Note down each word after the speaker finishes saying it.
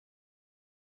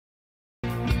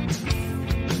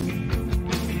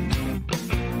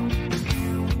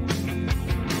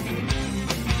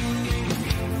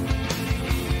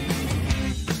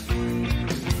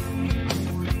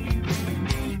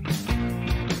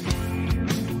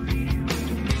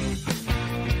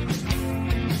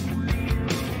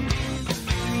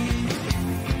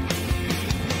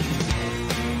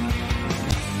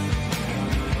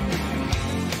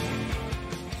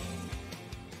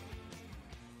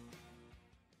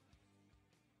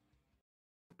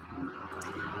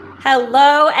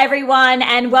Hello, everyone,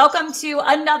 and welcome to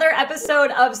another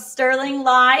episode of Sterling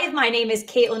Live. My name is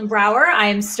Caitlin Brower. I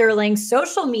am Sterling's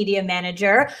social media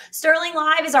manager. Sterling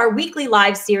Live is our weekly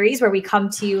live series where we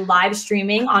come to you live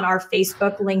streaming on our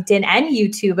Facebook, LinkedIn, and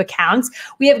YouTube accounts.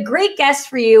 We have great guests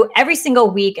for you every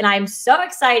single week, and I'm so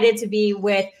excited to be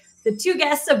with the two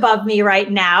guests above me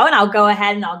right now, and I'll go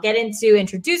ahead and I'll get into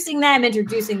introducing them,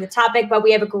 introducing the topic, but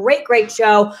we have a great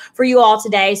show for you all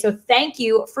today, so thank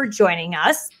you for joining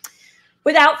us.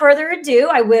 Without further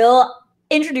ado, I will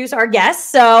introduce our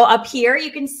guests. So up here,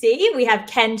 you can see we have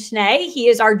Ken Schnee. He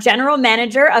is our General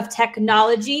Manager of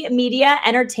Technology, Media,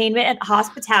 Entertainment, and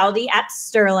Hospitality at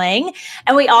Sterling.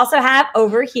 And we also have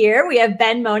over here, we have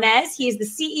Ben Mones. He is the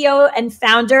CEO and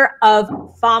founder of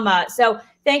Fama. So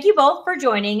thank you both for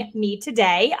joining me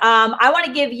today. I want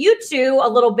to give you two a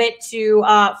little bit to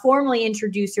formally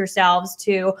introduce yourselves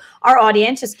to our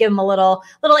audience. Just give them a little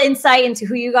insight into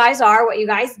who you guys are, what you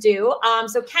guys do.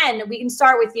 So Ken, we can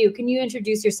start with you. Can you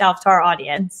introduce yourself to our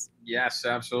audience? Yes,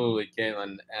 absolutely,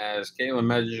 Caitlin. As Caitlin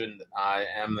mentioned, I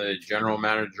am the General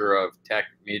Manager of Tech,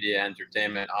 Media,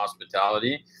 Entertainment,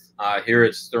 Hospitality. Here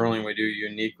at Sterling, we do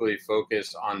uniquely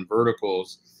focus on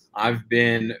verticals. I've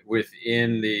been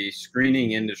within the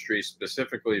screening industry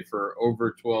specifically for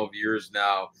over 12 years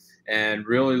now, and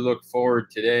really look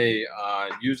forward today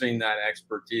using that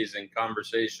expertise in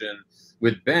conversation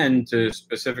with Ben to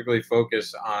specifically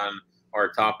focus on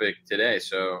our topic today.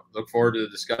 So look forward to the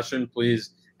discussion.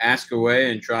 Please ask away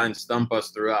and try and stump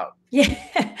us throughout.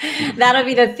 Yeah, that'll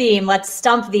be the theme. Let's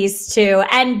stump these two.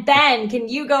 And Ben, can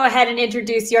you go ahead and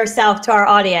introduce yourself to our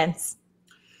audience?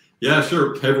 Yeah,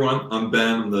 sure. Hey, everyone. I'm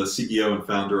Ben. I'm the CEO and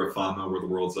founder of Fama. We're the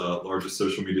world's largest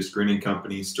social media screening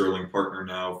company, Sterling partner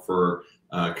now for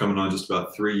coming on just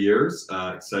about 3 years.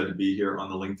 Excited to be here on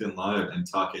the LinkedIn Live and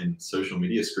talking social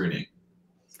media screening.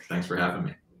 Thanks for having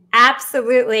me.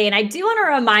 Absolutely. And I do want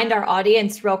to remind our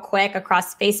audience real quick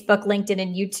across Facebook, LinkedIn,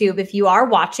 and YouTube, if you are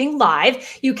watching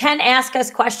live, you can ask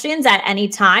us questions at any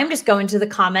time. Just go into the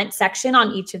comment section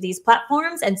on each of these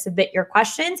platforms and submit your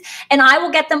questions. And I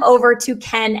will get them over to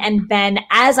Ken and Ben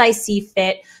as I see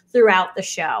fit throughout the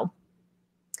show.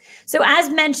 So as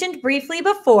mentioned briefly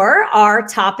before, our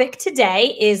topic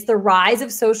today is the rise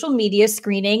of social media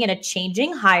screening and a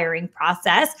changing hiring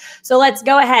process. So let's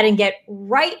go ahead and get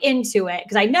right into it,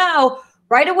 because I know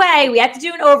right away we have to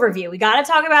do an overview. We got to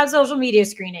talk about social media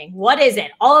screening. What is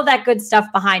it? All of that good stuff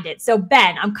behind it. So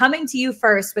Ben, I'm coming to you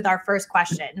first with our first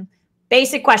question.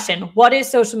 Basic question. What is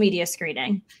social media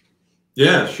screening?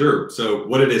 Yeah, sure. So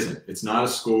what it isn't. It's not a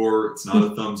score. It's not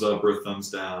a thumbs up or a thumbs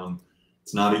down.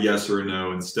 It's not a yes or a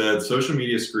no. Instead, social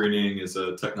media screening is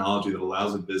a technology that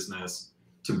allows a business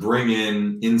to bring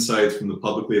in insights from the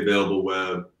publicly available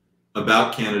web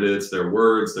about candidates, their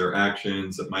words, their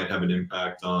actions that might have an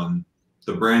impact on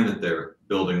the brand that they're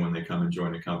building when they come and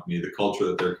join a company, the culture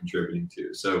that they're contributing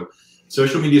to. So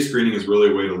social media screening is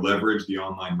really a way to leverage the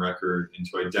online record and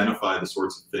to identify the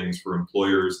sorts of things for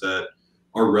employers that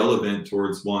are relevant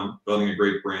towards, one, building a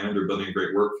great brand or building a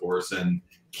great workforce, and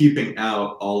keeping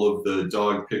out all of the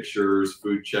dog pictures,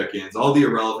 food check-ins, all the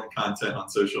irrelevant content on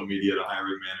social media to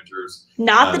hiring managers.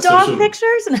 Not the dog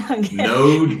pictures?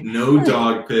 No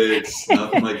dog pics,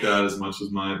 nothing like that, as much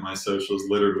as my social is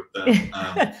littered with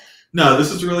them. No,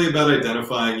 this is really about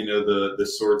identifying,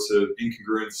 the sorts of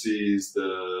incongruencies,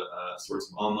 the sorts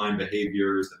of online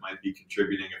behaviors that might be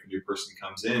contributing if a new person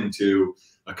comes in to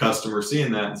a customer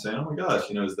seeing that and saying, oh my gosh,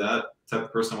 is that the type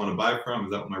of person I want to buy from?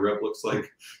 Is that what my rep looks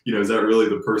like? Is that really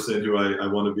the person who I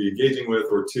want to be engaging with?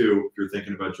 Or two, if you're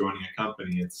thinking about joining a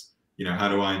company, it's, how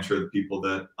do I ensure the people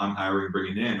that I'm hiring,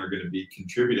 bringing in are going to be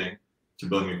contributing to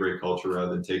building a great culture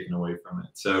rather than taking away from it.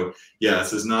 So yeah,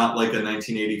 this is not like a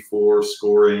 1984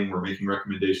 scoring or making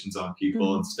recommendations on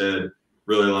people. Instead,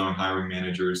 really allowing hiring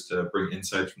managers to bring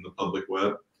insights from the public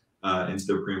web into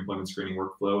their pre-employment screening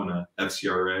workflow in a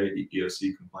FCRA,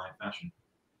 EEOC compliant fashion.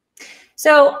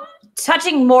 So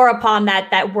touching more upon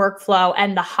that workflow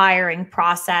and the hiring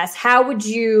process, how would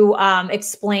you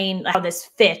explain how this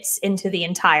fits into the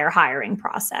entire hiring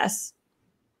process?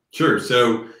 Sure.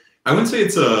 So I wouldn't say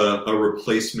it's a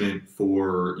replacement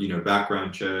for,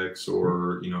 background checks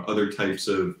or, other types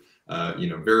of,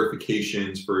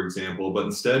 verifications, for example, but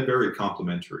instead very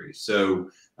complementary. So,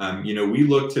 we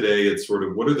look today at sort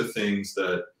of what are the things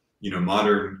that,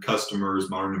 modern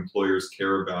customers, modern employers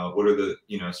care about? What are the,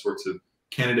 sorts of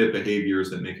candidate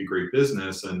behaviors that make a great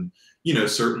business? And,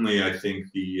 certainly I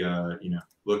think the,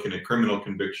 looking at criminal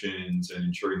convictions and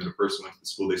ensuring that a person went to the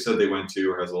school they said they went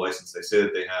to or has a license they say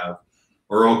that they have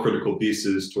are all critical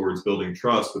pieces towards building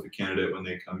trust with a candidate when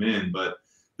they come in. But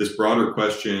this broader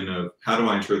question of how do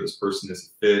I ensure this person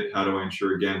is a fit? How do I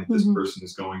ensure, again, this person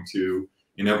is going to,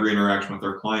 in every interaction with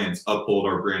our clients, uphold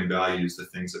our brand values, the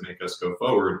things that make us go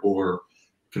forward, or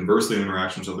conversely, in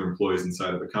interactions with other employees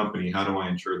inside of the company, how do I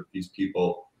ensure that these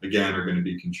people, again, are going to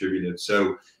be contributive?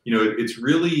 So, it's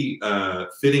really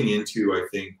fitting into, I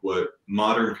think, what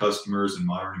modern customers and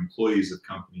modern employees of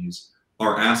companies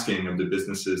are asking of the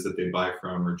businesses that they buy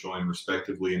from or join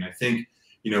respectively. And I think,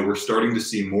 we're starting to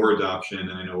see more adoption,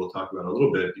 and I know we'll talk about it a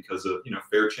little bit, because of,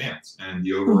 fair chance and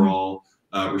the overall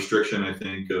restriction, I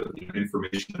think, of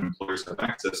information that employers have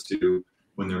access to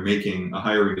when they're making a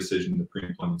hiring decision in the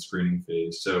pre-employment screening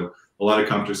phase. So a lot of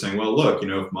companies are saying, well, look,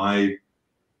 if my,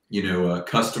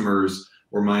 customers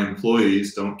or my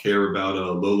employees don't care about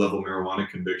a low-level marijuana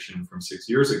conviction from 6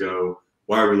 years ago,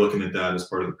 why are we looking at that as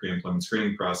part of the pre-employment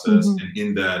screening process? And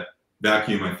in that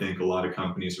vacuum, I think a lot of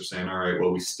companies are saying, all right,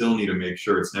 well, we still need to make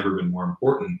sure, it's never been more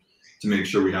important to make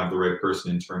sure we have the right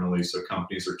person internally. So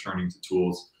companies are turning to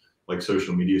tools like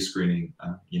social media screening,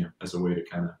 as a way to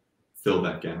kind of fill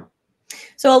that gap.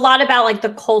 So a lot about like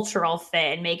the cultural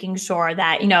fit and making sure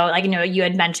that, you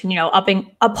had mentioned,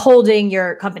 upholding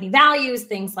your company values,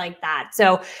 things like that.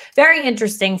 So very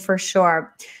interesting for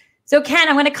sure. So Ken,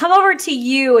 I'm going to come over to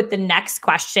you with the next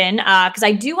question, because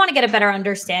I do want to get a better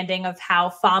understanding of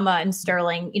how Fama and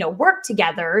Sterling, work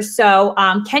together. So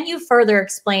can you further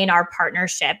explain our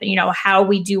partnership and, how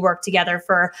we do work together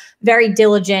for very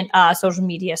diligent social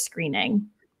media screening?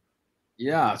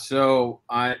 Yeah, so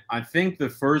I think the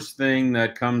first thing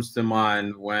that comes to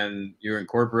mind when you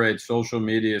incorporate social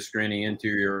media screening into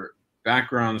your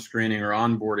background screening or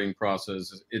onboarding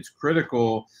process, it's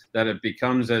critical that it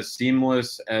becomes as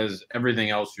seamless as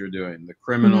everything else you're doing, the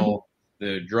criminal,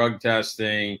 the drug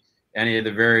testing, any of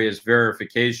the various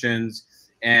verifications.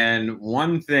 And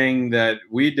one thing that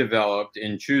we developed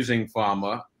in choosing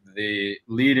Fama, the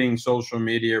leading social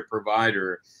media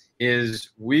provider,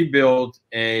 is we built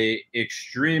a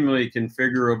extremely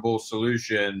configurable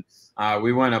solution.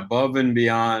 We went above and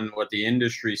beyond what the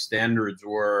industry standards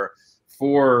were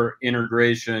for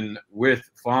integration with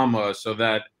Fama, so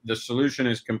that the solution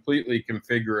is completely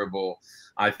configurable.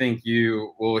 I think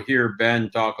you will hear Ben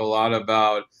talk a lot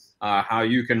about how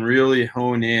you can really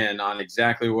hone in on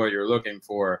exactly what you're looking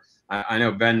for. I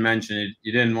know Ben mentioned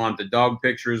you didn't want the dog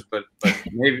pictures, but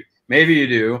maybe you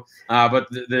do. But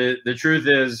the truth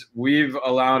is, we've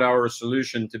allowed our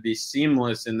solution to be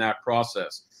seamless in that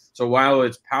process. So while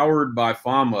it's powered by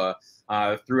Fama,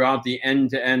 throughout the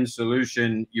end-to-end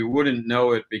solution, you wouldn't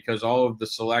know it, because all of the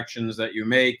selections that you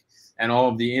make and all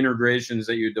of the integrations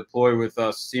that you deploy with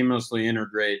us seamlessly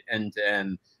integrate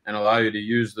end-to-end and allow you to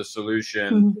use the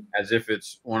solution as if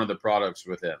it's one of the products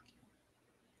within.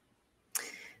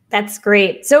 That's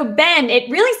great. So Ben, it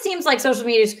really seems like social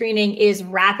media screening is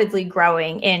rapidly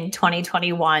growing in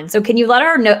 2021. So can you let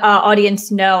our audience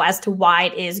know as to why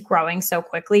it is growing so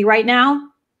quickly right now?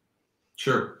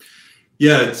 Sure.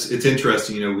 Yeah, it's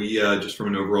interesting. We just from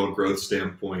an overall growth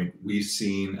standpoint, we've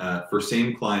seen for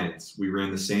same clients, we ran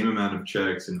the same amount of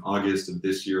checks in August of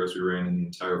this year as we ran in the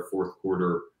entire fourth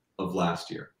quarter of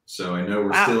last year. So I know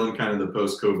we're still in kind of the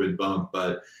post-COVID bump,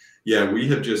 but yeah, we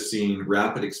have just seen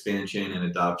rapid expansion and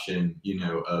adoption,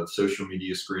 of social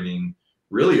media screening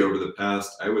really over the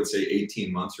past, I would say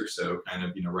 18 months or so, kind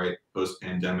of, right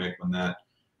post-pandemic when that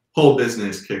whole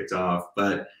business kicked off.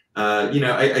 But,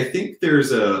 I think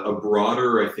there's a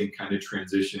broader, kind of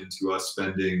transition to us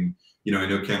spending, I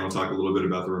know Ken will talk a little bit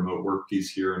about the remote work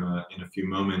piece here in a few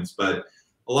moments, but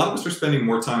a lot of us are spending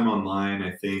more time online,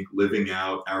 I think, living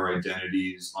out our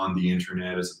identities on the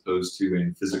internet as opposed to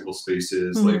in physical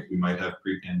spaces like we might have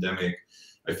pre-pandemic.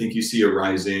 I think you see a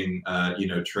rising,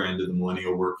 trend in the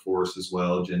millennial workforce as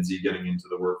well, Gen Z getting into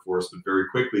the workforce, but very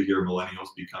quickly here, millennials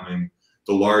becoming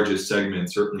the largest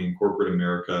segment, certainly in corporate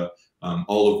America,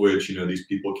 all of which, these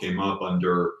people came up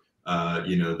under,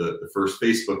 the first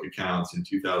Facebook accounts in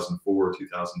 2004,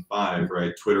 2005,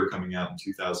 right? Twitter coming out in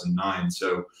 2009.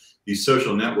 So these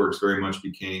social networks very much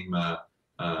became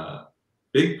a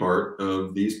big part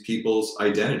of these people's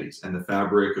identities and the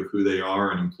fabric of who they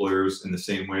are, and employers, in the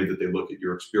same way that they look at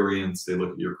your experience, they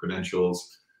look at your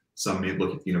credentials. Some may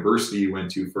look at the university you went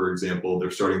to, for example.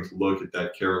 They're starting to look at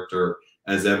that character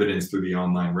as evidence through the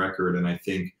online record. And I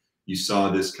think you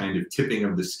saw this kind of tipping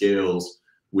of the scales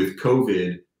with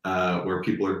COVID, where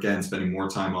people are, again, spending more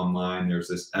time online. There's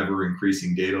this ever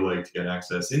increasing data lake to get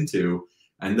access into.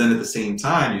 And then at the same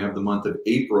time, you have the month of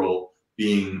April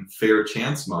being Fair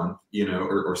Chance Month,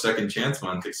 or Second Chance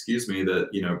Month, excuse me, that,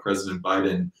 President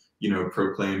Biden,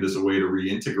 proclaimed as a way to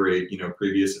reintegrate,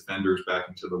 previous offenders back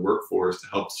into the workforce to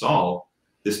help solve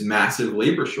this massive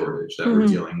labor shortage that we're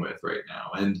dealing with right now.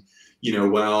 And, you know,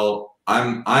 while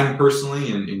I'm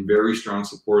personally in very strong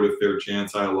support of fair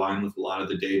chance, I align with a lot of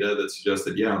the data that suggests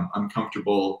that, yeah, I'm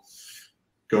comfortable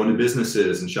going to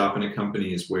businesses and shopping at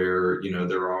companies where, you know,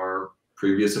 there are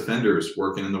previous offenders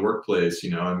working in the workplace.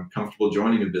 You know, I'm comfortable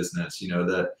joining a business, you know,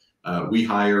 that we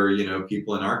hire, you know,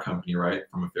 people in our company, right,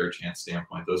 from a fair chance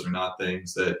standpoint. Those are not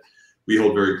things that we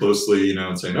hold very closely, you know,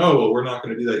 and saying, oh, well, we're not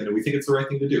going to do that. You know, we think it's the right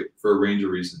thing to do for a range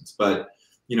of reasons. But,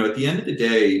 you know, at the end of the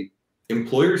day,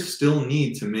 employers still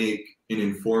need to make an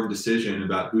informed decision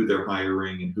about who they're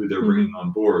hiring and who they're bringing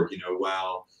on board. You know,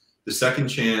 while the second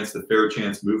chance, the fair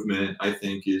chance movement, I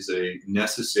think, is a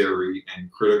necessary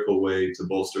and critical way to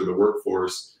bolster the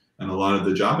workforce and a lot of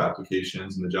the job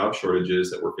applications and the job shortages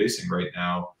that we're facing right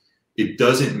now. It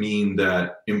doesn't mean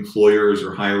that employers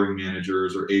or hiring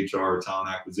managers or HR or talent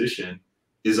acquisition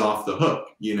is off the hook.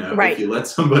 You know, if you let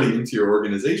somebody into your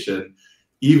organization,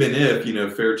 even if, you know,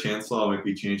 fair chance law might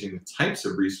be changing the types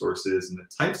of resources and the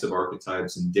types of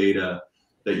archetypes and data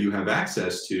that you have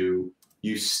access to,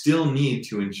 you still need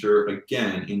to ensure,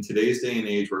 again, in today's day and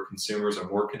age where consumers are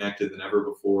more connected than ever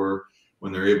before,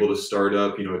 when they're able to start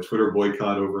up, you know, a Twitter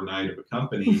boycott overnight of a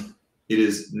company, it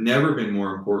has never been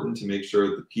more important to make sure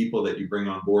that the people that you bring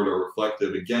on board are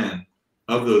reflective, again,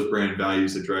 of those brand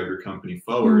values that drive your company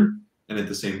forward. And at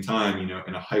the same time, you know,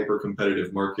 in a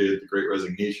hyper-competitive market, the Great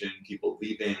Resignation, people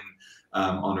leaving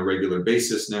on a regular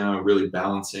basis now, really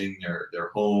balancing their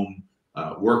home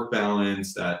work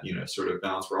balance, that, you know, sort of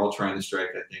balance we're all trying to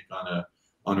strike, I think,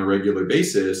 on a regular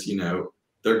basis. You know,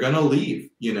 they're going to leave.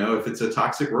 You know, if it's a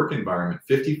toxic work environment,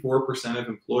 54%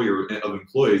 of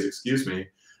employees, excuse me,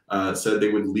 said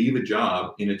they would leave a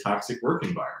job in a toxic work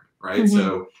environment. Right.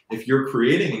 So if you're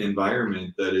creating an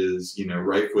environment that is, you know,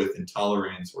 rife with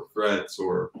intolerance or threats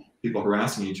or people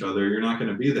harassing each other, you're not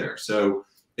going to be there. So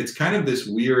it's kind of this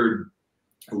weird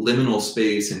liminal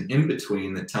space and in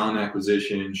between that talent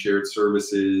acquisition, shared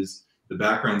services, the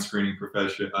background screening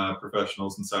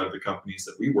professionals inside of the companies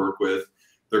that we work with,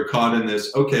 they're caught in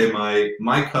this, okay,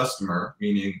 my customer,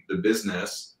 meaning the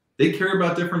business, they care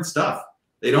about different stuff.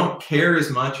 They don't care as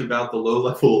much about the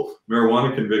low-level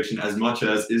marijuana conviction as much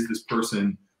as, is this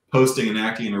person posting and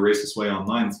acting in a racist way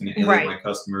online that's going to alienate my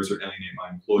customers or alienate my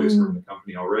employees from the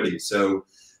company already. So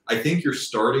I think you're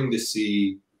starting to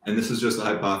see, and this is just a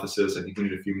hypothesis, I think we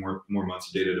need a few more months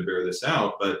of data to bear this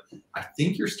out, but I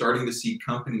think you're starting to see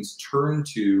companies turn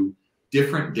to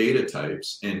different data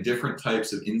types and different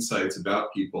types of insights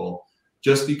about people,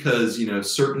 just because, you know,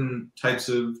 certain types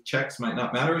of checks might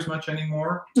not matter as much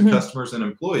anymore to customers and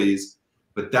employees,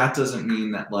 but that doesn't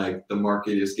mean that, like, the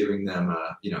market is giving them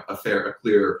a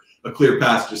clear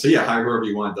path to say, yeah, hire whoever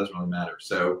you want, it doesn't really matter.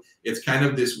 So it's kind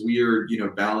of this weird, you know,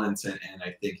 balance and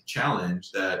I think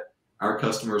challenge that our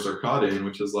customers are caught in,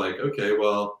 which is like, okay,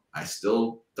 well, I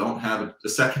still don't have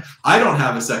I don't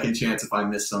have a second chance if I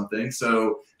miss something.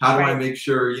 So how do I make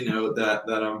sure, you know, that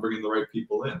I'm bringing the right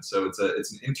people in? So it's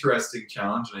an interesting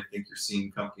challenge, and I think you're seeing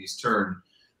companies turn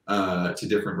to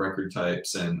different record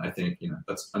types, and I think, you know,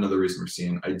 that's another reason we're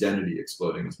seeing identity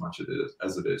exploding as much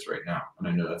as it is right now. And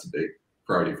I know that's a big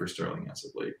priority for Sterling as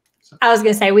of late. So. I was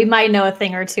going to say, we might know a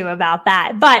thing or two about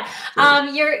that, but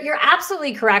you're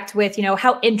absolutely correct with, you know,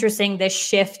 how interesting this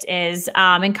shift is,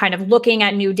 and kind of looking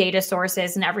at new data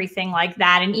sources and everything like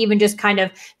that. And even just kind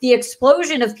of the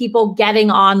explosion of people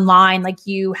getting online, like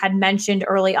you had mentioned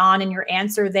early on in your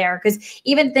answer there, because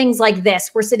even things like this,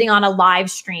 we're sitting on a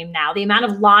live stream now. The amount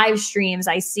of live streams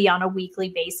I see on a weekly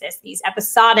basis, these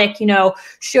episodic, you know,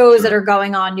 shows that are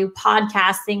going on, new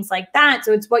podcasts, things like that.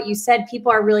 So it's what you said,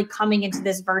 people are really coming into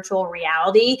this virtual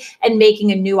reality and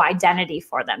making a new identity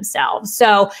for themselves.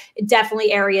 So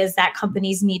definitely areas that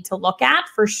companies need to look at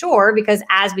for sure, because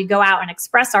as we go out and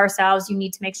express ourselves, you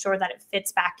need to make sure that it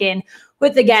fits back in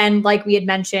with, again, like we had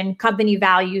mentioned, company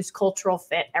values, cultural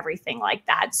fit, everything like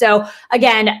that. So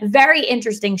again, very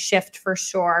interesting shift for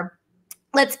sure.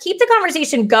 Let's keep the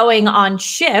conversation going on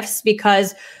shifts,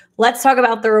 because let's talk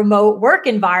about the remote work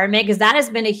environment, because that has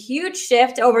been a huge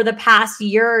shift over the past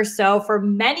year or so for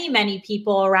many, many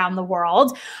people around the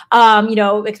world. You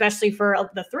know, especially for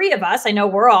the three of us. I know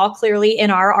we're all clearly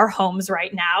in our homes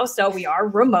right now, so we are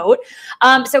remote.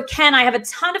 So Ken, I have a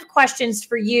ton of questions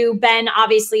for you. Ben,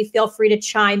 obviously feel free to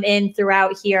chime in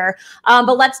throughout here.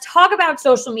 But let's talk about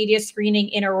social media screening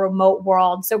in a remote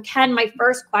world. So Ken, my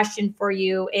first question for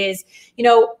you is, you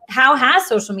know, how has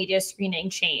social media screening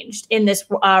changed in this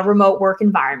remote work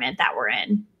environment that we're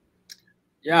in?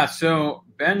 Yeah, so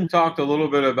Ben talked a little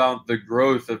bit about the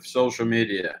growth of social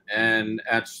media, and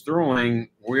at Sterling,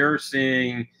 we're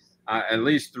seeing at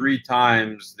least 3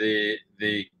 times the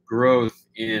growth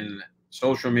in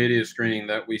social media screening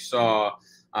that we saw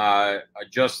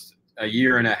just a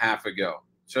year and a half ago.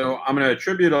 So I'm going to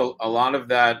attribute a lot of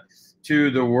that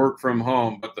to the work from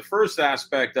home. But the first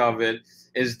aspect of it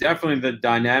is definitely the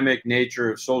dynamic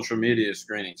nature of social media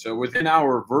screening. So within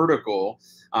our vertical,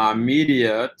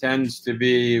 media tends to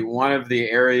be one of the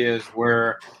areas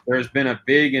where there's been a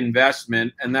big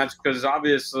investment. And that's because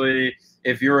obviously,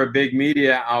 if you're a big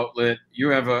media outlet, you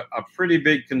have a pretty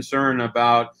big concern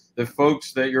about the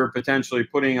folks that you're potentially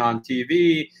putting on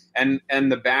TV and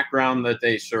the background that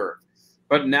they serve.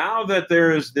 But now that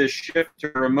there is this shift to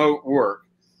remote work,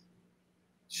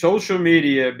 social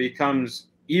media becomes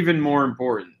even more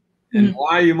important. And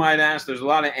why, you might ask, there's a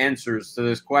lot of answers to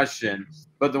this question.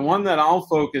 But the one that I'll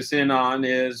focus in on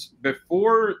is,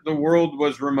 before the world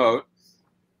was remote,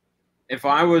 if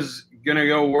I was going to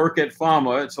go work at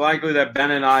Fama, it's likely that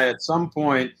Ben and I at some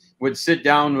point would sit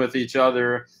down with each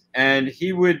other, and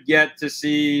he would get to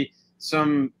see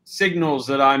some signals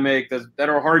that I make that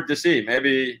are hard to see.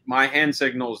 Maybe my hand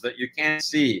signals that you can't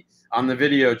see on the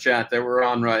video chat that we're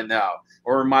on right now,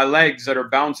 or my legs that are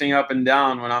bouncing up and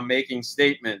down when I'm making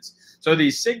statements. So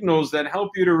these signals that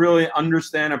help you to really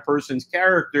understand a person's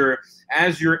character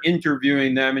as you're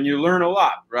interviewing them, and you learn a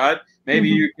lot, right? Maybe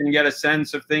you can get a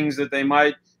sense of things that they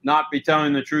might not be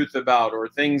telling the truth about, or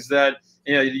things that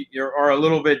are a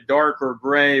little bit dark or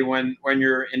gray when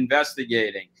you're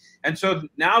investigating. And so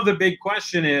now the big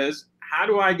question is, how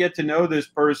do I get to know this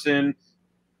person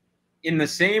in the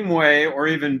same way or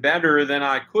even better than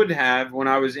I could have when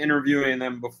I was interviewing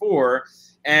them before?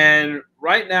 And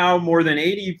right now, more than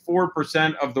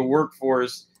 84% of the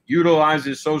workforce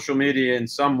utilizes social media in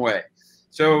some way.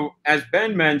 So as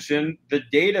Ben mentioned, the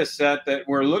data set that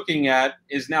we're looking at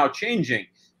is now changing.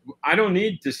 I don't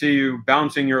need to see you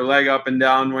bouncing your leg up and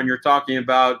down when you're talking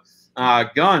about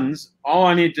guns. All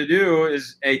I need to do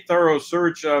is a thorough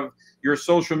search of your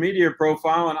social media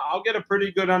profile, and I'll get a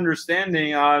pretty good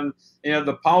understanding on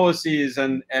the policies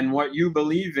and what you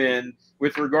believe in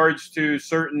with regards to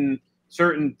certain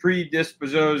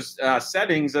predisposed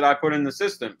settings that I put in the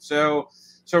system. So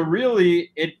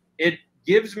really, it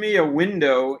gives me a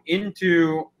window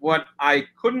into what I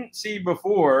couldn't see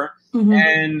before,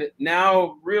 and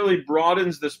now really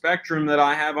broadens the spectrum that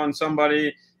I have on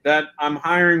somebody that I'm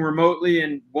hiring remotely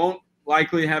and won't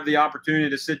likely have the opportunity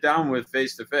to sit down with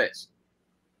face to face.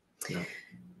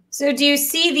 So do you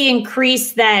see the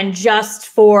increase then just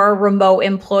for remote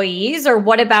employees, or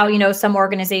what about, some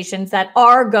organizations that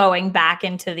are going back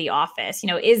into the office?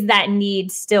 Is that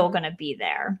need still going to be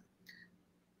there?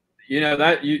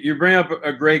 That you bring up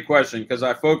a great question, because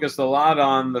I focused a lot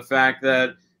on the fact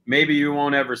that maybe you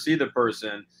won't ever see the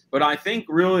person. But I think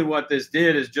really what this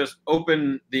did is just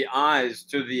open the eyes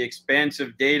to the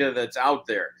expansive data that's out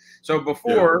there. So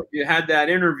before, you had that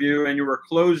interview and you were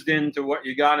closed into what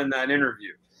you got in that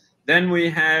interview. Then we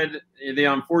had the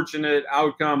unfortunate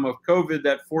outcome of COVID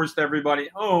that forced everybody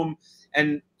home,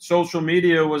 and social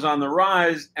media was on the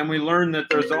rise, and we learned that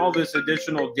there's all this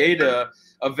additional data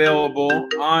available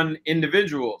on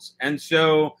individuals. And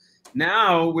so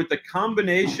now, with the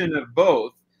combination of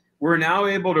both, we're now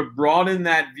able to broaden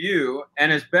that view.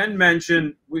 And as Ben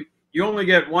mentioned, you only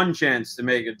get one chance to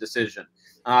make a decision.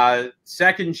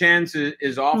 Second chance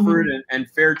is offered, and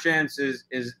fair chance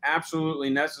is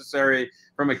absolutely necessary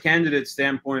from a candidate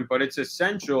standpoint. But it's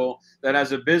essential that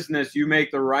as a business, you make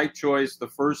the right choice the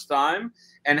first time,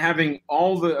 and having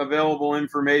all the available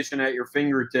information at your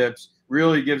fingertips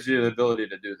really gives you the ability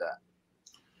to do that.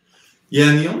 Yeah,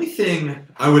 and the only thing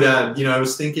I would add, I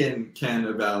was thinking, Ken,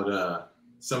 about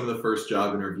some of the first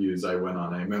job interviews I went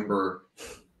on. I remember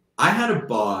I had a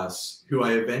boss who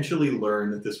I eventually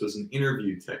learned that this was an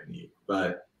interview technique,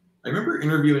 but I remember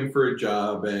interviewing for a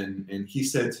job, and he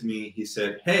said to me,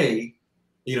 hey,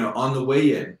 on the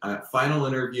way in, final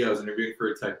interview, I was interviewing for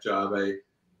a tech job.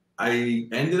 I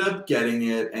ended up getting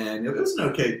it, and it was an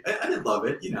okay. I didn't love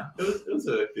it, It was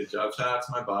a good job. Shout out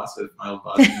to my boss, my old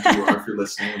boss, if you're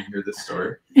listening and hear this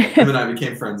story. Him and I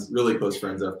became friends, really close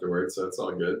friends afterwards, so it's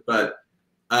all good. But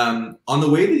on the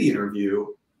way to the interview,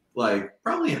 like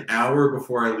probably an hour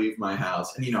before I leave my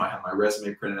house, and I have my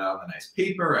resume printed out on the nice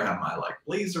paper. I have my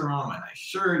blazer on, my nice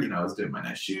shirt. I was doing my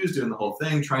nice shoes, doing the whole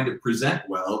thing, trying to present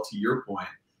well, to your point,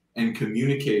 and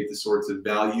communicate the sorts of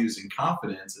values and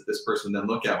confidence that this person then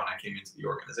look at when I came into the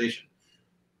organization.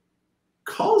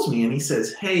 Calls me and he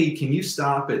says, hey, can you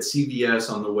stop at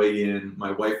CVS on the way in?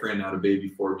 My wife ran out of baby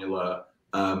formula,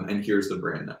 and here's the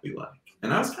brand that we like.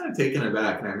 And I was kind of taken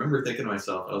aback, and I remember thinking to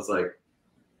myself, I was like,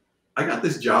 I got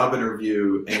this job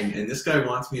interview, and this guy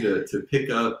wants me to pick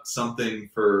up something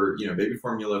for baby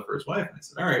formula for his wife. And I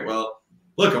said, all right, well,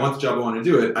 look, I want the job, I want to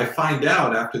do it. I find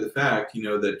out after the fact,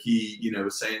 that he,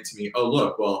 was saying to me, oh,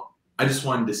 look, well, I just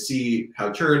wanted to see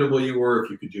how charitable you were,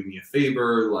 if you could do me a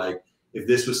favor, like if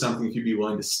this was something you'd be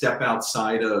willing to step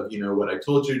outside of, what I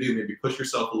told you to do, maybe push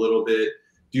yourself a little bit,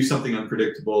 do something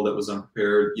unpredictable that was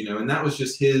unprepared, and that was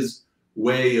just his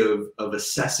way of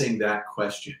assessing that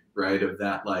question, right? Of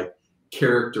that like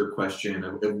character question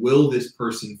of will this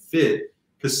person fit?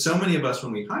 Because so many of us,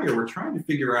 when we hire, we're trying to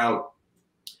figure out,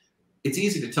 it's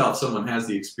easy to tell if someone has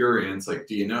the experience, like,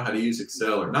 do you know how to use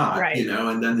Excel or not? Right.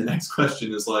 And then the next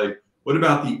question is like, what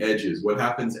about the edges? What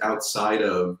happens outside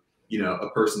of, a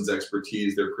person's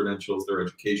expertise, their credentials, their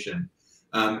education?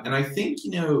 And I think,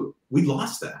 we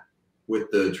lost that with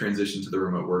the transition to the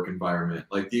remote work environment.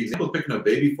 Like the example of picking up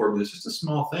baby formula is just a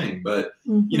small thing, but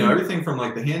everything from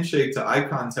like the handshake to eye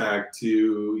contact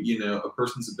to, a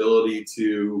person's ability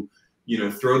to,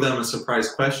 throw them a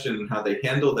surprise question and how they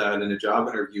handle that in a job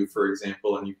interview, for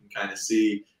example, and you can kind of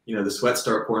see, the sweat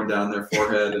start pouring down their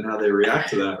forehead and how they react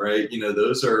to that, right?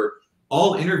 Those are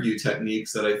all interview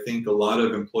techniques that I think a lot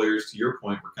of employers, to your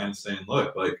point, were kind of saying,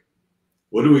 look, like,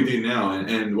 what do we do now?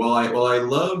 And while I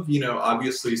love,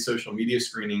 obviously social media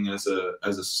screening as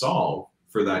a solve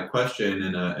for that question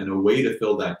and a way to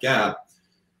fill that gap,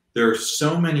 there are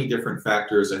so many different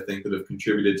factors, I think, that have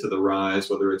contributed to the rise,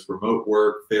 whether it's remote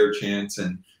work, fair chance,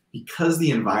 and because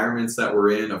the environments that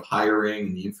we're in of hiring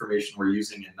and the information we're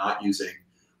using and not using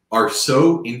are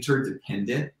so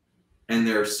interdependent, and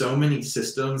there are so many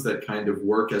systems that kind of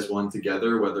work as one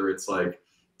together, whether it's like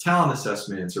talent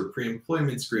assessments or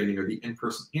pre-employment screening or the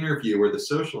in-person interview or the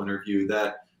social interview,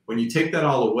 that when you take that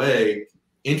all away,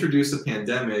 introduce a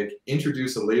pandemic,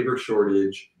 introduce a labor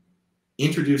shortage,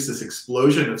 introduce this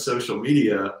explosion of social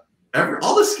media,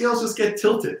 all the scales just get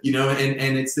tilted,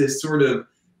 and it's this sort of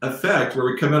effect where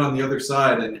we come out on the other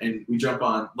side and we jump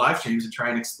on live streams and try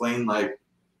and explain, like,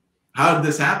 how did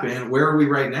this happen? Where are we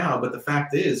right now? But the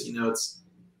fact is,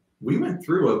 we went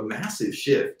through a massive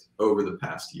shift over the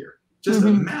past year. Just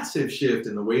a massive shift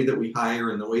in the way that we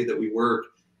hire and the way that we work,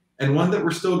 and one that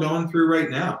we're still going through right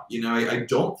now. I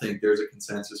don't think there's a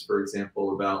consensus, for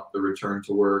example, about the return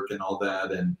to work and all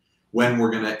that, and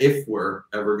if we're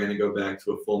ever gonna go back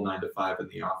to a full 9 to 5 in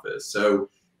the office. So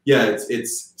yeah,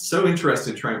 it's so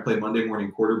interesting trying to play Monday morning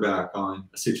quarterback on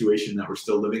a situation that we're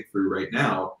still living through right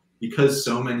now, because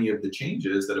so many of the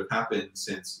changes that have happened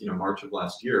since March of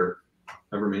last year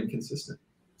have remained consistent.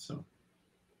 So.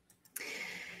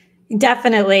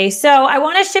 Definitely. So I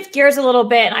want to shift gears a little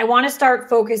bit, and I want to start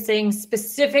focusing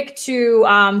specific to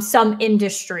some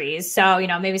industries. So,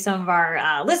 maybe some of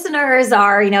our listeners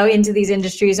are, into these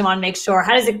industries and want to make sure,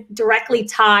 how does it directly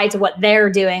tie to what they're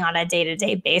doing on a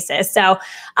day-to-day basis? So,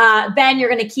 Ben, you're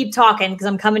going to keep talking because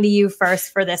I'm coming to you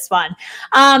first for this one.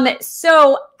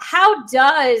 So how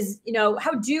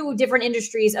do different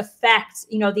industries affect,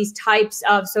 these types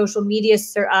of social media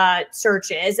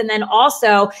searches? And then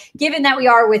also, given that we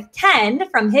are with Ken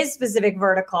from his specific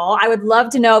vertical, I would love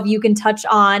to know if you can touch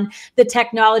on the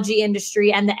technology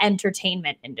industry and the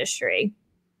entertainment industry.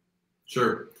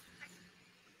 Sure.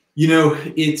 I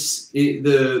think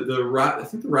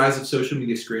the rise of social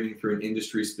media screening through an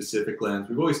industry-specific lens,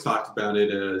 we've always talked about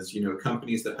it as,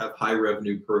 companies that have high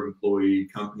revenue per employee,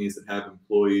 companies that have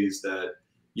employees that,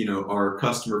 are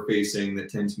customer-facing, that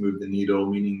tend to move the needle,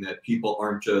 meaning that people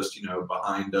aren't just,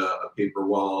 behind a paper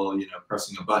wall,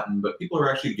 pressing a button, but people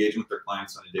are actually engaging with their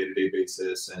clients on a day-to-day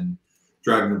basis and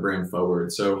driving the brand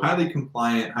forward. So highly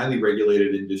compliant, highly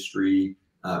regulated industry,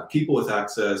 people with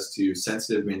access to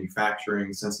sensitive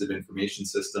manufacturing, sensitive information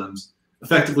systems.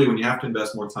 Effectively, when you have to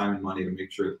invest more time and money to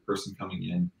make sure the person coming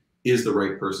in is the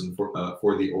right person for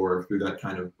the org, through that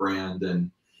kind of brand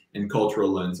and cultural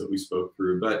lens that we spoke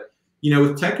through. But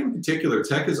with tech in particular,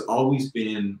 tech has always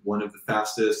been one of the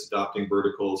fastest adopting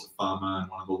verticals of Fama,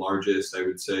 and one of the largest, I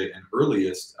would say, and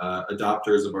earliest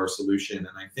adopters of our solution.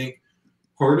 And I think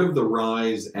part of the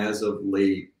rise as of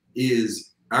late is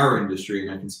our industry,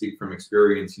 and I can speak from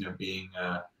experience, being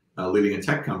leading a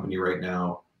tech company right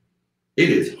now. It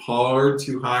is hard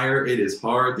to hire. It is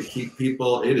hard to keep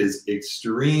people. It is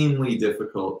extremely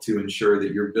difficult to ensure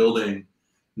that you're building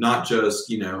not just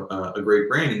a great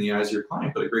brand in the eyes of your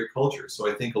client, but a great culture.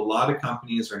 So I think a lot of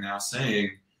companies are now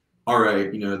saying, all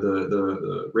right,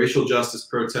 the racial justice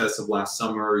protests of last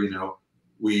summer,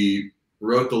 we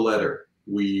wrote the letter,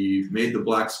 we made the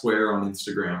black square on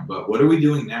Instagram, but what are we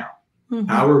doing now?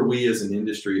 How are we as an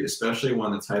industry, especially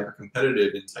one that's hyper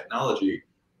competitive in technology,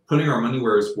 putting our money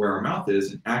where our mouth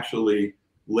is and actually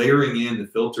layering in the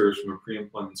filters from a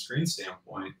pre-employment screen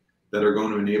standpoint that are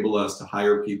going to enable us to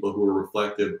hire people who are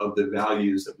reflective of the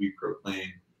values that we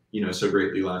proclaimed, so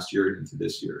greatly last year and into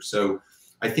this year. So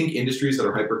I think industries that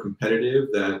are hyper competitive,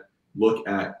 that look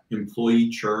at employee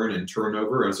churn and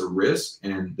turnover as a risk,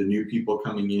 and the new people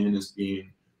coming in as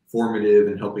being formative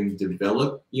and helping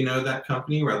develop, that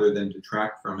company rather than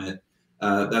detract from it.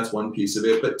 That's one piece of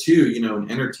it. But two, in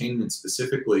entertainment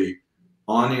specifically,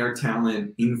 on-air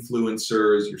talent,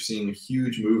 influencers, you're seeing a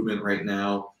huge movement right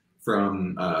now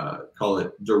from call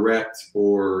it direct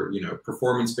or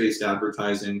performance-based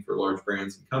advertising for large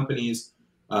brands and companies,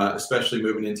 especially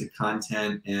moving into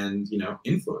content and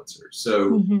influencers.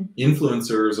 So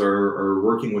influencers are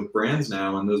working with brands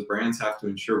now, and those brands have to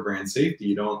ensure brand safety.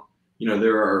 You don't,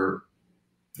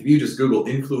 if you just Google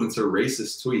influencer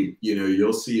racist tweet,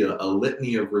 you'll see a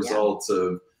litany of results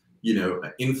of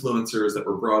influencers that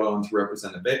were brought on to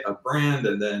represent a brand,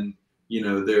 and then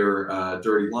their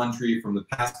dirty laundry from the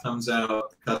past comes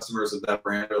out. The customers of that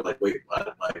brand are like, wait,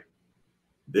 what? Like,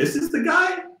 this is the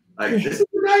guy? Like, this is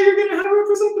the guy you're going to have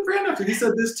represent the brand after he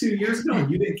said this 2 years ago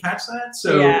and you didn't catch that?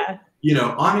 So,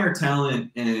 on-air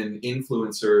talent and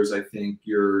influencers, I think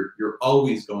you're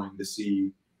always going to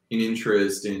see an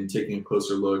interest in taking a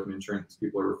closer look and ensuring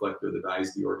people are reflective of the values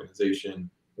of the organization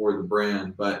or the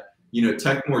brand. But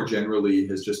tech more generally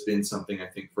has just been something, I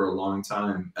think, for a long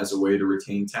time as a way to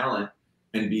retain talent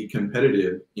and be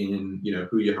competitive in,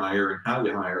 who you hire and how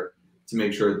you hire, to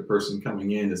make sure the person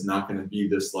coming in is not going to be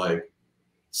this like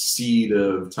seed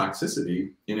of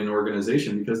toxicity in an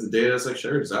organization, because the data, as I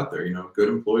shared, is out there. Good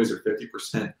employees are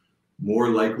 50% more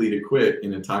likely to quit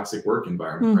in a toxic work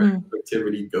environment, right?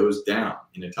 Productivity goes down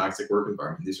in a toxic work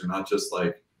environment. These are not just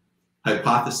like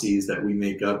hypotheses that we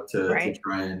make up to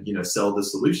try and sell the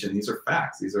solution. These are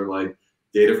facts. These are like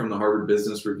data from the Harvard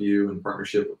Business Review in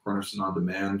partnership with Cornerstone On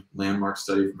Demand, landmark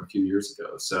study from a few years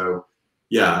ago. So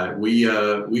yeah,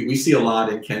 we see a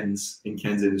lot in Ken's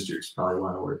industry, which is probably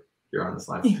why we're here on this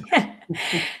live stream.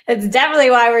 It's definitely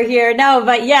why we're here. No,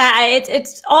 but yeah,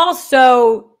 it's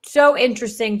also so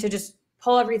interesting to just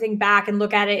pull everything back and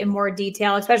look at it in more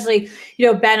detail, especially,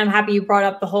 Ben, I'm happy you brought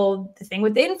up the thing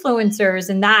with the influencers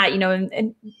and that,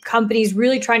 and companies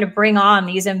really trying to bring on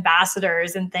these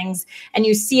ambassadors and things. And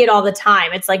you see it all the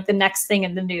time. It's like the next thing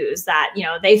in the news that,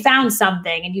 they found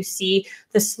something, and you see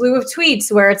the slew of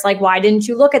tweets where it's like, why didn't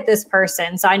you look at this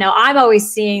person? So I know I'm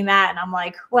always seeing that, and I'm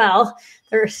like, well,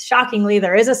 shockingly,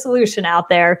 there is a solution out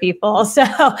there, people. So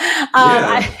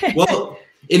well,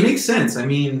 it makes sense. I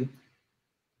mean,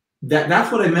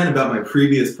 that's what I meant about my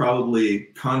previous probably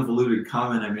convoluted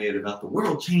comment I made about the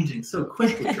world changing so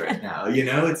quickly right now.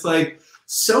 It's like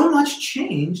so much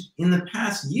changed in the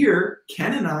past year.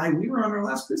 Ken and I, we were on our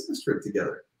last business trip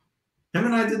together. Him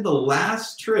and I did the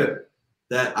last trip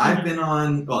that I've been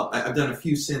on. Well, I've done a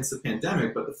few since the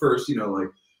pandemic, but the first, like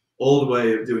old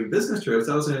way of doing business trips,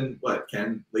 I was in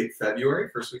Ken, late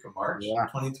February, first week of March,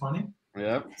 2020.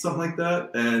 Yeah. Something like that.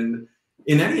 And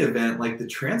in any event, like the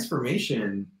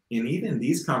transformation in even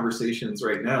these conversations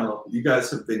right now, you guys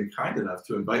have been kind enough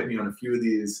to invite me on a few of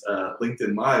these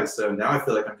LinkedIn Lives. So now I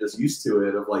feel like I'm just used to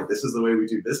it of like, this is the way we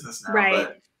do business now. Right.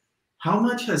 But how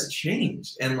much has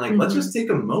changed? And like, let's just take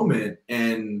a moment,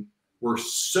 and we're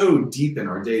so deep in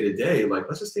our day to day. Like,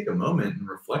 let's just take a moment and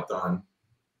reflect on,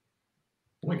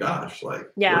 oh my gosh, like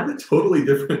we're in a totally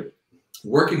different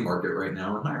working market right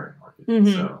now and hiring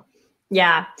market. So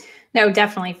yeah. No,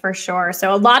 definitely, for sure.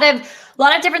 So a lot of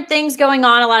different things going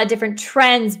on, a lot of different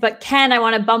trends. But Ken, I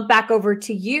want to bump back over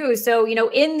to you. So,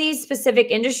 in these specific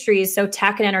industries, so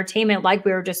tech and entertainment, like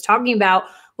we were just talking about,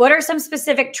 what are some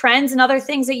specific trends and other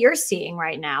things that you're seeing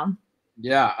right now?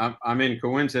 Yeah, I mean,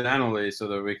 coincidentally, so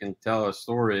that we can tell a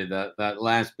story, that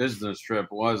last business trip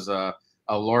was a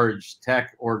large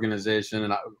tech organization,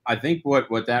 and I think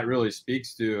what that really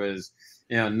speaks to is,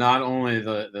 not only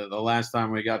the last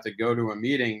time we got to go to a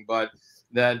meeting, but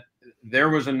that there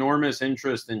was enormous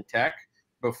interest in tech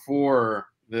before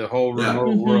the whole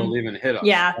remote world even hit us.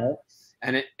 Yeah.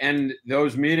 Right? And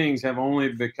those meetings have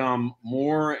only become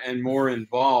more and more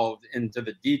involved into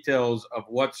the details of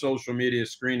what social media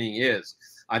screening is.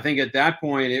 I think at that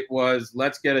point it was,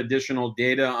 let's get additional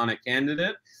data on a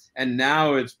candidate. And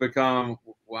now it's become,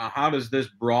 well, how does this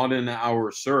broaden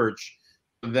our search,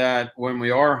 that when we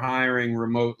are hiring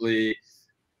remotely,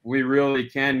 we really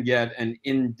can get an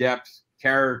in-depth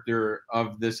character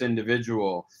of this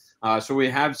individual. So we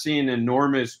have seen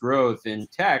enormous growth in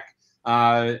tech,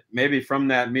 maybe from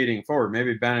that meeting forward.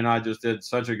 Maybe Ben and I just did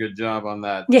such a good job on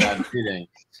that meeting.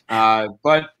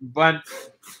 But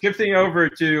shifting over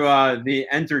to the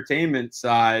entertainment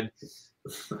side,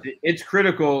 it's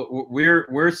critical.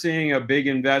 We're seeing a big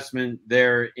investment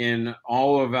there in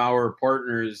all of our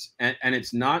partners, and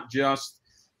it's not just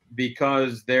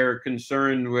because they're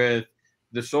concerned with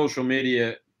the social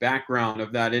media background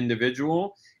of that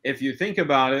individual. If you think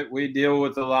about it, we deal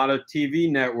with a lot of TV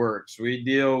networks. We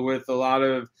deal with a lot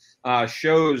of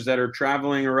shows that are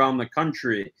traveling around the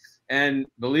country. And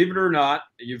believe it or not,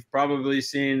 you've probably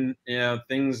seen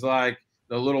things like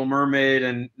The Little Mermaid,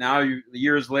 and now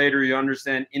years later you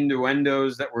understand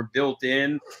innuendos that were built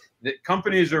in. That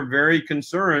companies are very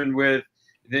concerned with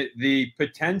the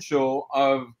potential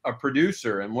of a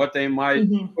producer and what they might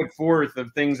put forth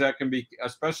of things that can be,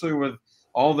 especially with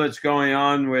all that's going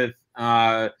on with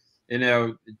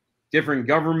different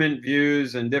government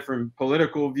views and different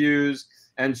political views.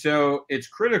 And so it's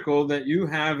critical that you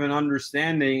have an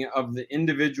understanding of the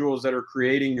individuals that are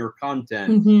creating your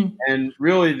content. And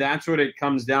really, that's what it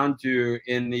comes down to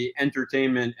in the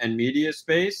entertainment and media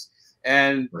space.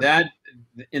 And that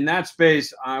in that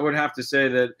space, I would have to say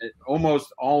that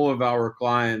almost all of our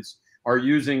clients are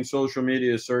using social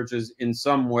media searches in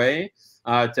some way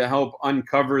to help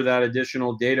uncover that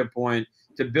additional data point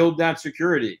to build that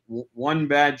security. One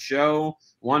bad show,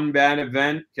 one bad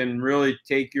event can really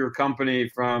take your company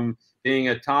from being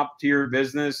a top tier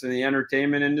business in the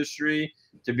entertainment industry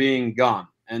to being gone.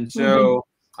 And so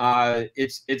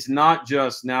it's not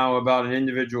just now about an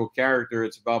individual character.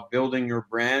 It's about building your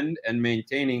brand and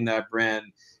maintaining that brand.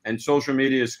 And social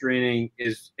media screening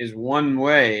is one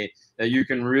way that you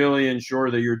can really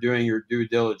ensure that you're doing your due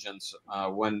diligence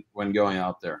when going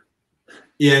out there.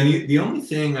 Yeah, and the only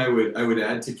thing I would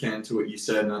add to Ken, to what you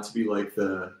said, not to be like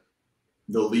the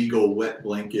legal wet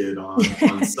blanket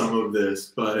on some of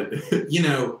this, but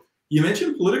you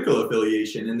mentioned political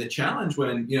affiliation, and the challenge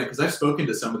when because I've spoken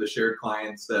to some of the shared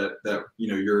clients that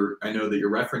I know that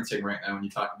you're referencing right now when you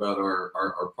talk about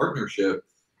our partnership.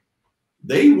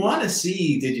 They want to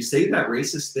see, did you say that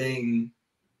racist thing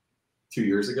 2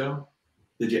 years ago?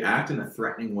 Did you act in a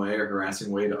threatening way or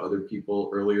harassing way to other people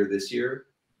earlier this year?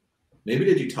 Maybe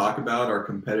did you talk about our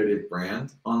competitive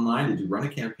brand online? Did you run a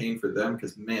campaign for them?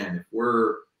 Because man,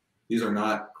 these are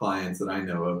not clients that I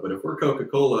know of, but if we're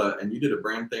Coca-Cola and you did a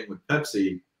brand thing with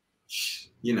Pepsi,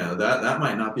 that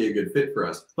might not be a good fit for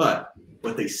us. But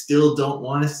what they still don't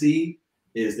want to see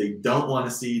is they don't want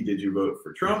to see, did you vote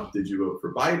for Trump? Did you vote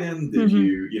for Biden? Did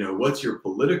you what's your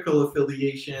political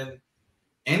affiliation?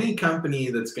 Any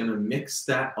company that's going to mix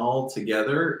that all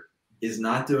together is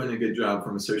not doing a good job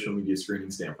from a social media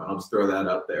screening standpoint. I'll just throw that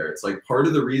out there. It's like part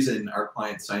of the reason our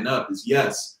clients sign up is,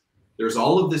 yes, there's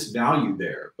all of this value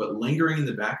there, but lingering in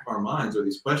the back of our minds are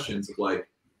these questions of like,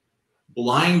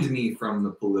 blind me from the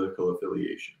political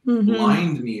affiliation,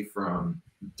 blind me from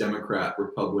Democrat,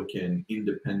 Republican,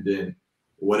 independent,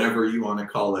 whatever you want to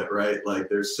call it, right? Like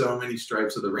there's so many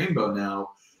stripes of the rainbow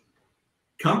now.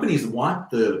 Companies want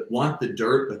the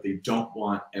dirt, but they don't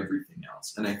want everything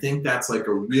else. And I think that's like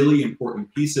a really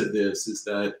important piece of this, is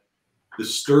that the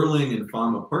Sterling and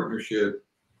Fama partnership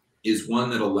is one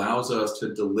that allows us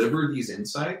to deliver these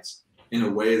insights in a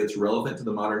way that's relevant to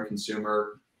the modern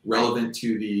consumer, relevant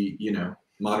to the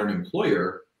modern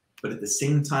employer, but at the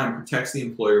same time protects the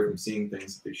employer from seeing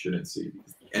things that they shouldn't see.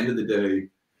 Because at the end of the day,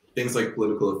 things like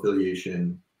political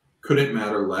affiliation couldn't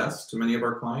matter less to many of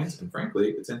our clients. And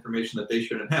frankly, it's information that they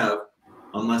shouldn't have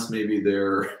unless maybe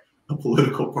they're a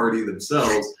political party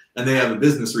themselves and they have a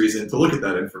business reason to look at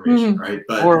that information, right?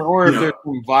 But or if there's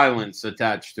some violence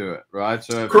attached to it, right?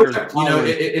 So if correct.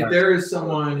 If there is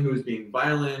someone who is being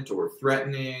violent or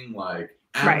threatening, like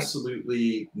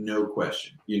absolutely no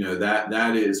question,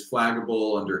 that is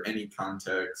flaggable under any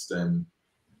context, and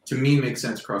to me makes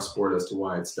sense cross board as to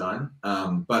why it's done.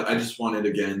 But I just wanted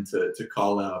again to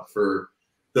call out for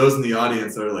those in the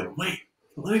audience that are like, wait,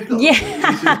 political.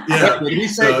 Yeah. Did he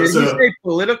say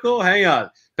political? Hang on,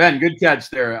 Ben. Good catch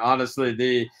there.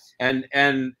 Honestly,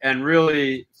 and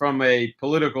really from a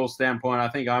political standpoint, I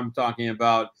think I'm talking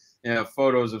about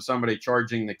photos of somebody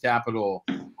charging the Capitol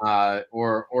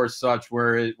or such,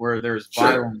 where there's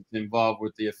violence involved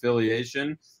with the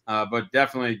affiliation. But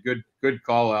definitely good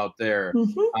call out there.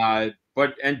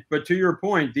 But to your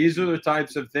point, these are the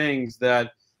types of things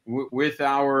that with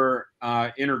our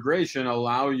integration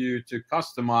allow you to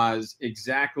customize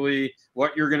exactly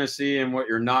what you're going to see and what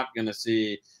you're not going to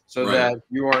see, so that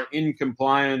you are in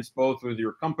compliance both with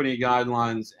your company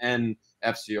guidelines and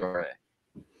FCRA.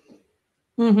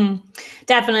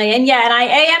 Definitely. And I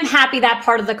am happy that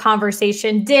part of the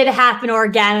conversation did happen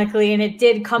organically and it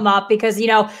did come up because,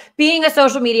 being a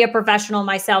social media professional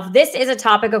myself, this is a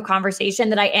topic of conversation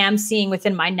that I am seeing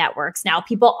within my networks. Now,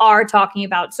 people are talking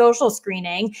about social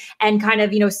screening and kind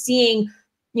of, seeing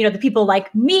you know, the people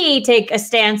like me take a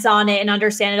stance on it and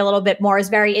understand it a little bit more is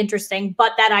very interesting.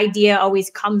 But that idea always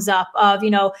comes up of, you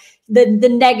know, the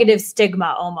negative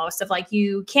stigma almost of like,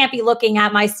 you can't be looking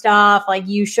at my stuff, like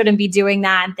you shouldn't be doing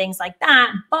that and things like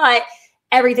that. But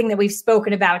everything that we've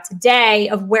spoken about today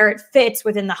of where it fits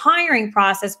within the hiring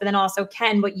process, but then also,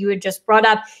 Ken, what you had just brought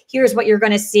up, here's what you're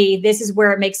going to see. This is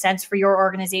where it makes sense for your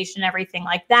organization, everything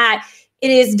like that.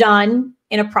 It is done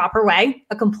in a proper way,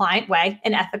 a compliant way,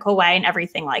 an ethical way, and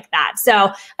everything like that.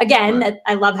 So again,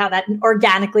 I love how that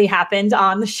organically happened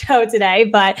on the show today,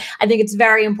 but I think it's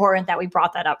very important that we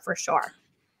brought that up for sure.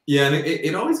 Yeah, and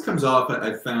it always comes off,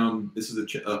 I found this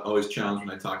is always a challenge when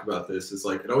I talk about this, is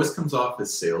like it always comes off as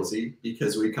salesy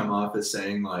because we come off as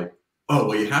saying like, oh,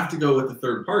 well, you have to go with the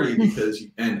third party because,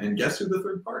 and guess who the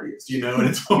third party is, you know, and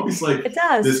it's always like it's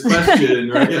us. This question,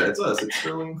 right? Yeah, it's us, it's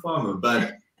Sterling Fama.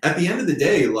 But at the end of the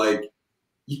day, like,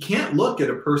 you can't look at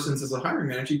a person as a hiring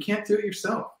manager. You can't do it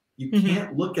yourself. You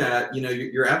can't look at, you know,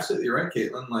 you're absolutely right,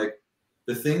 Caitlin. Like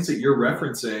the things that you're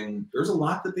referencing, there's a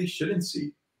lot that they shouldn't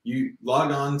see. You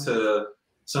log on to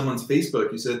someone's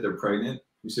Facebook, you say that they're pregnant,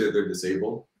 you say that they're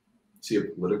disabled, you see a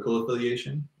political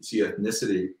affiliation, you see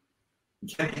ethnicity.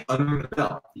 You can't unring the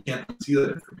bell. You can't see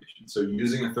that information. So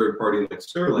using a third party like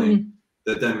Sterling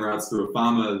that then routes through a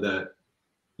Fama that,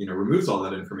 you know, removes all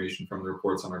that information from the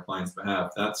reports on our client's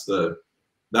behalf. That's the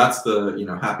you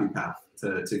know, happy path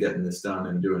to getting this done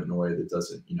and doing it in a way that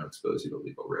doesn't, you know, expose you to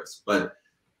legal risk. But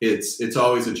it's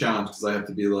always a challenge because I have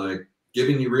to be like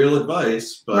giving you real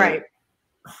advice, but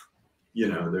you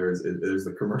know, there's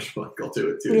the commercial angle to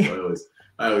it too. So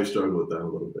I always struggle with that a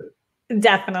little bit.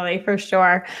 Definitely, for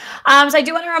sure. So I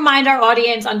do want to remind our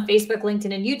audience on Facebook,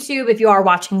 LinkedIn, and YouTube, if you are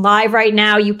watching live right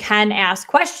now, you can ask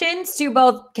questions to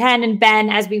both Ken and Ben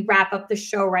as we wrap up the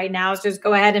show right now. So just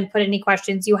go ahead and put any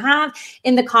questions you have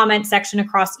in the comment section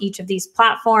across each of these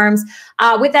platforms.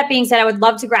 With that being said, I would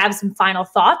love to grab some final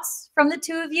thoughts from the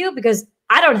two of you because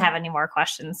I don't have any more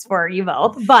questions for you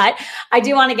both, but I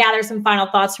do want to gather some final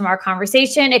thoughts from our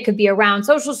conversation. It could be around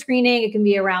social screening. It can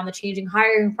be around the changing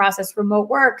hiring process, remote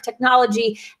work,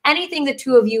 technology, anything the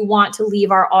two of you want to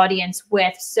leave our audience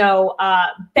with. So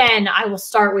Ben, I will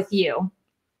start with you.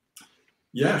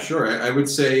 Yeah, sure. I would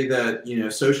say that, you know,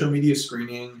 social media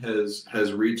screening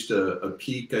has reached a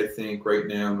peak, I think, right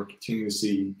now, and we're continuing to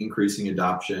see increasing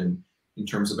adoption in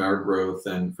terms of our growth.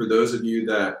 And for those of you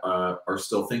that are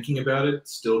still thinking about it,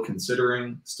 still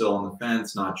considering, still on the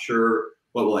fence, not sure,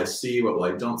 what will I see, what will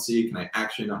I don't see? Can I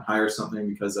actually not hire something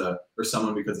because of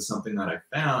something that I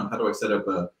found? How do I set up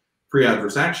a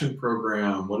pre-adverse action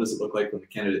program? What does it look like when the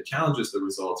candidate challenges the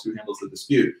results? Who handles the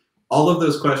dispute? All of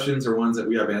those questions are ones that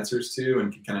we have answers to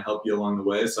and can kind of help you along the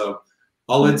way. So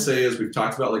all I'd say is we've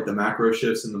talked about like the macro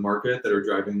shifts in the market that are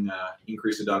driving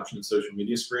increased adoption of social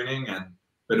media screening. And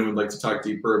if anyone would like to talk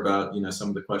deeper about, you know, some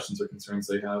of the questions or concerns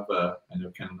they have, I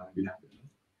know Ken and I would be happy to.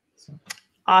 So.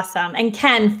 Awesome. And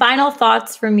Ken, final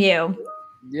thoughts from you.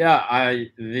 Yeah, I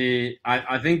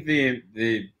think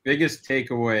the biggest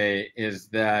takeaway is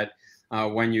that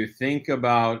when you think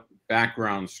about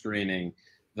background screening,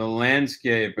 the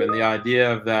landscape and the idea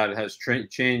of that has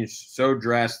changed so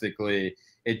drastically.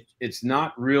 It's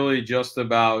not really just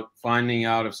about finding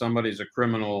out if somebody's a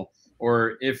criminal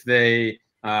or if they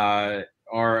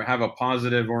have a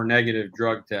positive or negative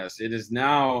drug test. It is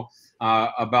now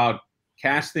about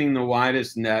casting the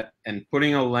widest net and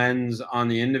putting a lens on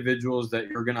the individuals that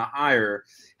you're going to hire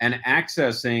and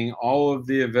accessing all of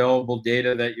the available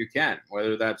data that you can,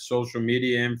 whether that's social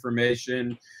media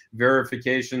information,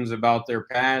 verifications about their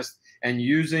past, and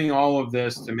using all of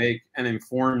this to make an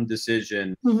informed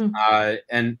decision.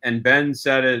 And Ben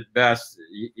said it best.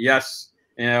 Yes,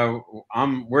 you know,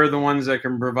 we're the ones that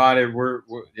can provide it. We're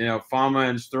you know, Fama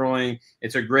and Sterling,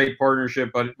 it's a great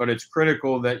partnership, but it's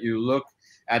critical that you look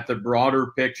at the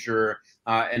broader picture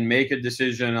and make a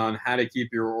decision on how to keep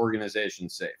your organization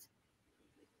safe.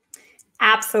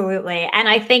 Absolutely. And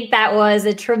I think that was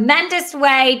a tremendous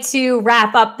way to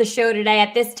wrap up the show today.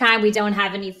 At this time, we don't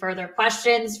have any further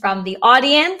questions from the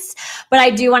audience, but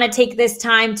I do want to take this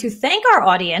time to thank our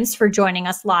audience for joining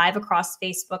us live across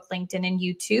Facebook, LinkedIn, and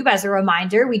YouTube. As a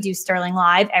reminder, we do Sterling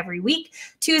Live every week,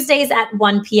 Tuesdays at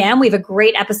 1 p.m. We have a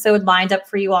great episode lined up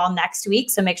for you all next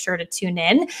week, so make sure to tune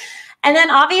in. And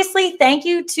then obviously, thank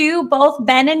you to both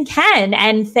Ben and Ken.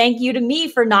 And thank you to me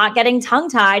for not getting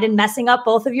tongue-tied and messing up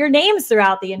both of your names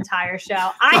throughout the entire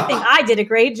show. I think I did a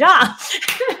great job.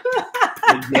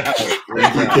 Thank you,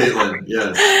 Caitlin.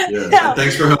 Yes. Yeah.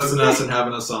 Thanks for hosting us and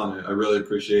having us on. I really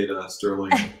appreciate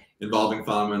Sterling involving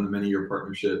Fama and the many-year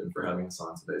partnership and for having us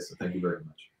on today. So thank you very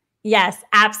much. Yes,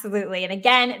 absolutely. And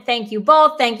again, thank you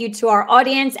both. Thank you to our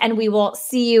audience, and we will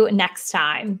see you next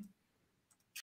time.